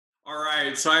All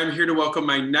right, so I'm here to welcome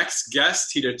my next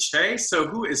guest, Tita Che. So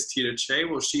who is Tita Che?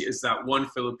 Well, she is that one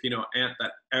Filipino aunt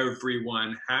that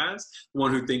everyone has, the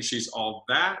one who thinks she's all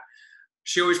that.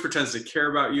 She always pretends to care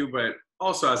about you, but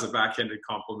also has a backhanded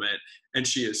compliment, and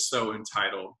she is so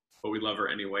entitled, but we love her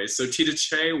anyway. So Tita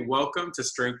Che, welcome to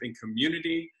Strength and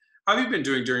Community. How have you been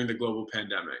doing during the global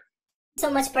pandemic? So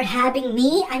much for having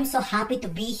me. I'm so happy to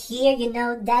be here,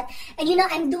 that. And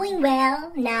I'm doing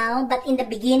well now, but in the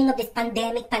beginning of this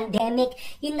pandemic,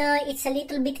 it's a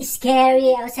little bit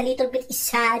scary. I was a little bit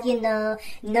sad,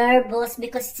 nervous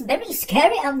because it's very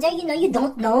scary out there, you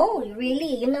don't know,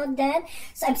 really, that.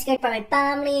 So I'm scared for my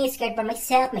family, scared for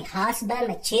myself, my husband,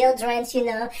 my children,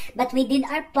 but we did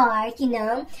our part,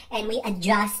 and we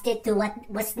adjusted to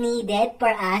what was needed for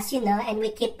us, and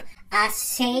we keep us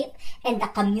safe and the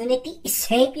community is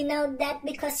safe, that,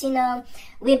 because,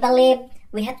 we believe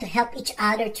we have to help each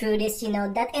other through this,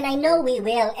 that, and I know we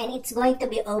will, and it's going to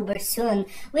be over soon.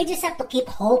 We just have to keep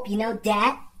hope,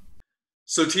 that.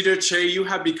 So Tita Che, you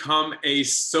have become a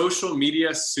social media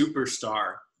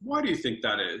superstar. Why do you think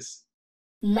that is?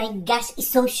 My gosh,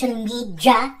 social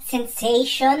media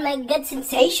sensation. My God,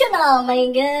 sensational. My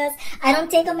gosh. I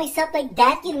don't think of myself like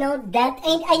that, that.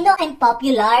 And I know I'm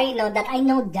popular, that. I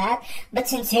know that. But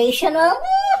sensational?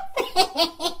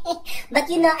 But,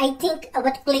 I think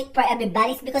what clicked for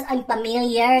everybody is because I'm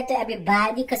familiar to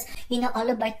everybody. Because, all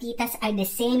of our titas are the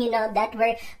same,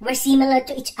 that we're similar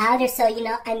to each other. So,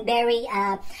 I'm very,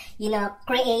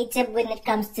 creative when it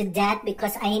comes to that.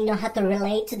 Because I know how to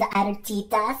relate to the other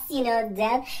titas,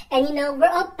 that. And we're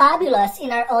all fabulous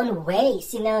in our own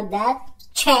ways, that.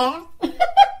 Che.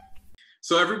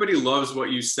 So everybody loves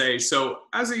what you say. So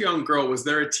as a young girl, was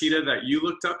there a Tita that you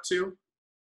looked up to?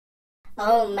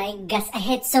 Oh my gosh, I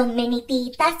had so many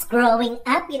titas growing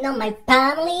up, my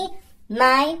family.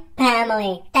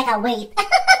 Teka, wait.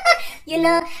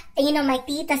 My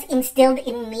titas instilled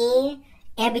in me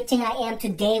everything I am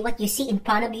today. What you see in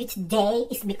front of you today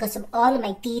is because of all of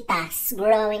my titas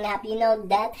growing up,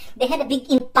 that. They had a big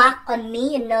impact on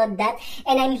me, that.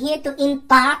 And I'm here to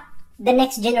impact the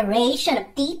next generation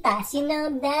of titas,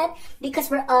 that.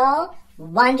 Because we're all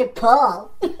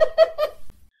wonderful.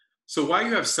 So while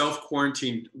you have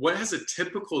self-quarantined, what has a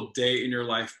typical day in your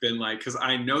life been like? Because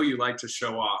I know you like to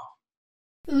show off.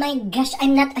 My gosh,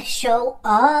 I'm not a show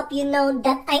up,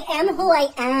 that I am who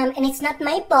I am, and it's not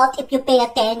my fault if you pay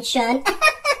attention.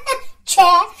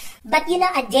 Che! But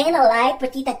a day in a life for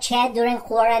Tita Che during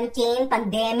quarantine,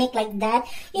 pandemic like that,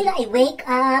 I wake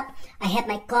up, I have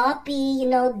my coffee,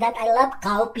 that I love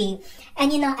coffee.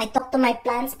 And I talk to my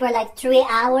plants for like 3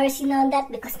 hours, that,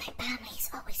 because my family is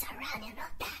always around,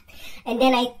 that. And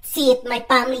then I see if my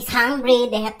family's hungry,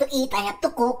 they have to eat, I have to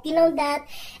cook, that.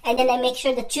 And then I make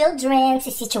sure the children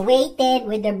is situated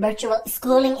with their virtual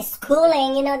schooling,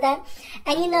 that.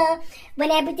 And when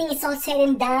everything is all said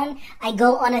and done, I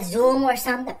go on a Zoom or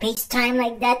some a FaceTime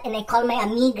like that, and I call my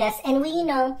amigas, and we,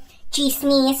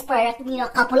 chismes for, a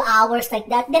couple hours like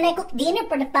that. Then I cook dinner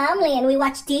for the family, and we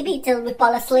watch TV till we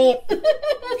fall asleep.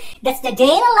 That's the day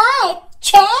in a life,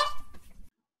 che!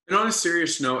 And on a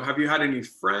serious note, have you had any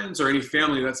friends or any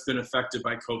family that's been affected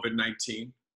by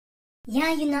COVID-19?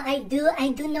 Yeah, I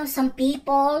do know some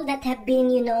people that have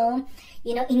been,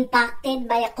 impacted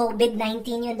by a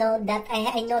COVID-19, that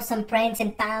I know some friends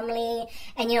and family,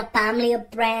 and, family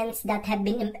of friends that have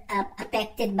been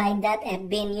affected by that, have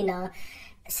been,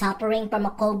 suffering from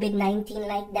a COVID-19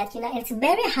 like that, it's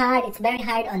very hard. It's very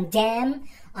hard on them,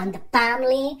 on the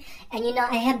family, and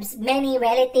I have many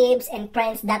relatives and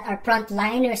friends that are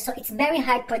frontliners, so it's very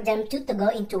hard for them to go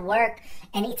into work,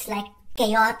 and it's like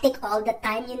chaotic all the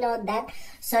time, that.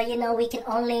 So we can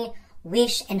only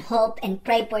wish and hope and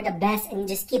pray for the best, and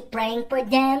just keep praying for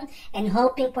them and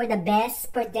hoping for the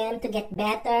best for them to get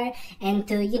better, and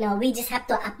to we just have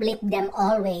to uplift them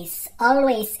always,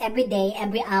 every day,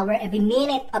 every hour, every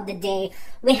minute of the day.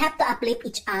 We have to uplift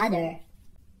each other.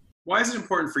 Why is it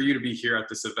important for you to be here at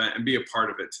this event and be a part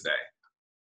of it today?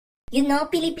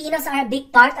 Filipinos are a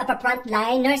big part of our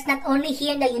frontliners, not only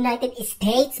here in the United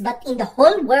States, but in the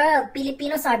whole world.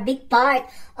 Filipinos are a big part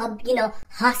of,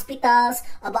 hospitals,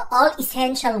 of all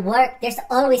essential work. There's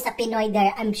always a Pinoy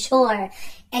there, I'm sure.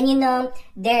 And,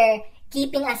 they're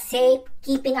keeping us safe,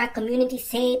 keeping our community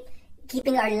safe,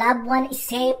 keeping our loved one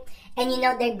safe. And,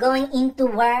 they're going into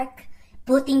work,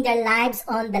 putting their lives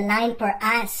on the line for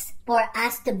us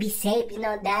to be safe,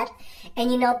 that.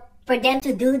 And, for them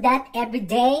to do that every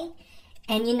day,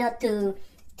 and to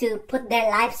put their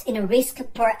lives in a risk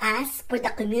for us, for the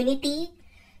community,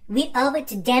 We owe it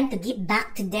to them to give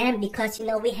back to them because, you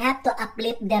know, we have to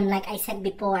uplift them like I said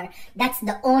before. That's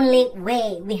the only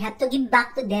way. We have to give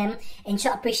back to them and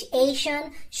show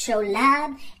appreciation, show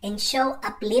love, and show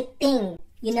uplifting.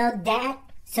 You know that?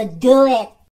 So do it.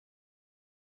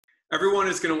 Everyone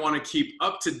is going to want to keep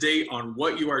up to date on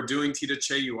what you are doing, Tita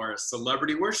Che. You are a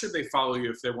celebrity. Where should they follow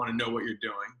you if they want to know what you're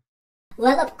doing?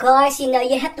 Well, of course, you know,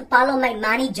 you have to follow my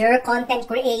manager, content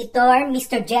creator,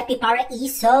 Mr. Jep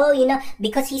Paraiso, you know,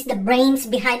 because he's the brains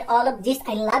behind all of this.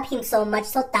 I love him so much,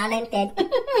 so talented.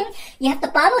 You have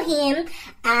to follow him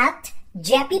at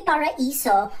Jeppy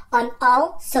Paraiso on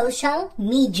all social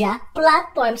media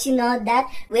platforms, you know, that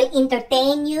will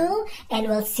entertain you and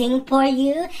will sing for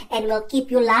you and will keep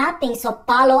you laughing. So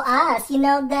follow us, you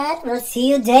know that. We'll see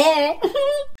you there.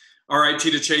 All right,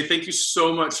 Tita Che, thank you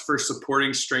so much for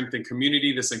supporting Strength and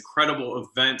Community, this incredible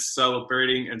event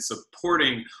celebrating and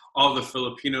supporting all the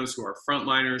Filipinos who are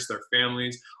frontliners, their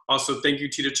families. Also, thank you,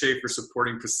 Tita Che, for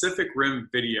supporting Pacific Rim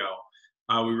Video.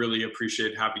 We really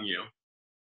appreciate having you.